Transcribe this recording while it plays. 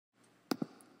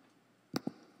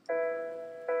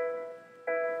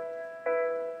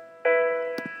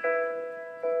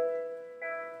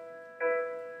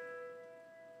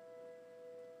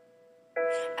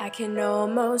can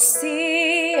almost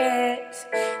see it,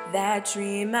 that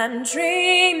dream I'm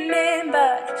dreaming,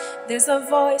 but there's a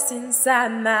voice inside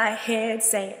my head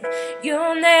saying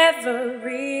you'll never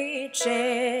reach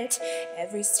it.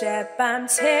 Every step I'm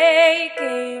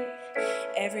taking,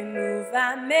 every move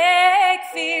I make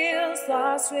feels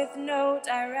lost with no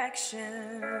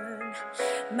direction.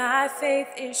 My faith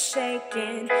is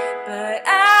shaking, but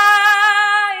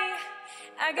I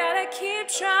gotta keep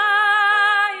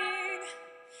trying.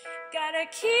 Gotta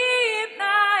keep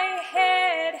my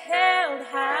head held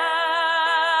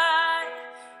high.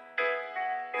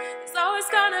 There's always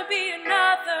gonna be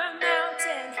another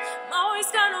mountain. I'm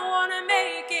always gonna wanna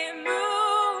make it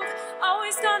move.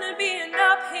 Always gonna be an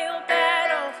uphill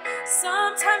battle.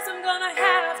 Sometimes I'm gonna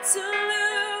have to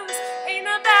lose. Ain't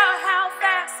about how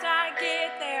fast I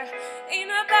get there.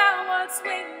 Ain't about what's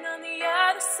waiting on the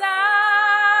other side.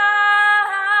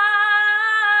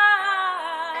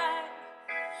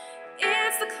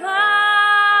 It's the climb,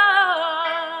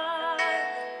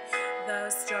 the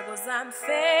struggles I'm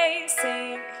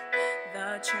facing,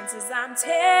 the chances I'm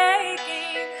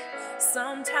taking.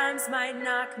 Sometimes might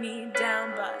knock me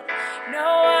down, but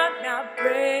no, I'm not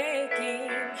breaking.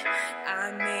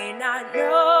 I may not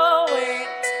know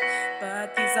it,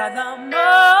 but these are the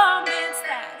moments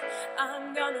that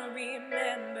I'm gonna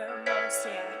remember most.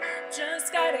 Yeah,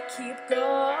 just gotta keep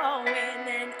going,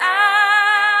 and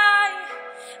I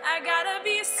gotta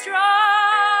be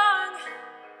strong.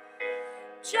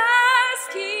 Just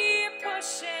keep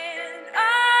pushing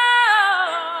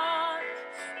on,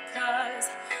 'cause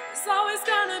there's always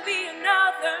gonna be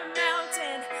another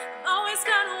mountain. I'm always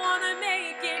gonna wanna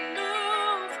make it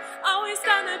move. Always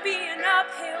gonna be an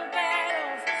uphill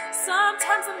battle.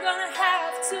 Sometimes I'm gonna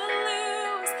have to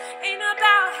lose. Ain't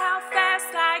about how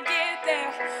fast I get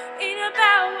there. Ain't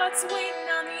about what's waiting